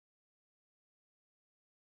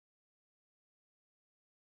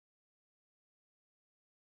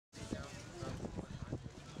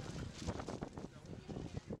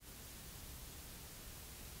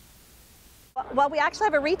Well, we actually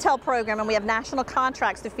have a retail program, and we have national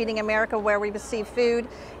contracts to Feeding America where we receive food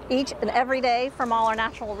each and every day from all our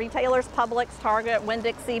national retailers, Publix, Target,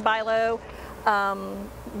 Winn-Dixie, Bi-Lo,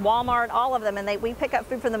 Walmart, all of them, and we pick up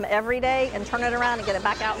food from them every day and turn it around and get it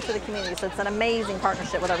back out into the community. So it's an amazing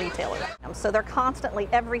partnership with our retailers. So they're constantly,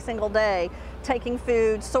 every single day, taking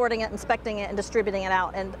food, sorting it, inspecting it, and distributing it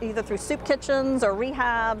out, and either through soup kitchens or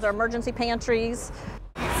rehabs or emergency pantries.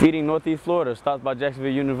 Feeding Northeast Florida starts by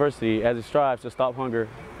Jacksonville University as it strives to stop hunger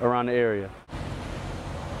around the area.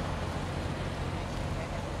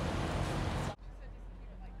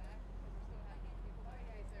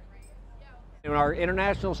 And our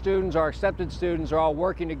international students, our accepted students are all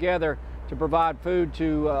working together to provide food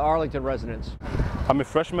to Arlington residents. I'm a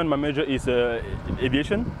freshman. My major is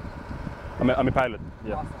aviation. I'm a pilot.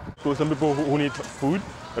 Yeah. Awesome. So some people who need food,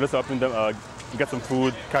 we're just helping them get some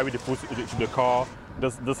food, carry the food to the car.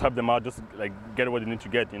 Just help them out, just like get what they need to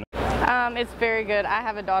get, you know. It's very good. I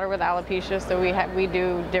have a daughter with alopecia, so we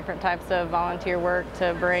do different types of volunteer work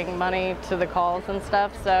to bring money to the calls and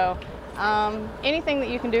stuff. So anything that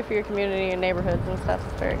you can do for your community and neighborhoods and stuff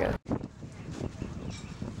is very good.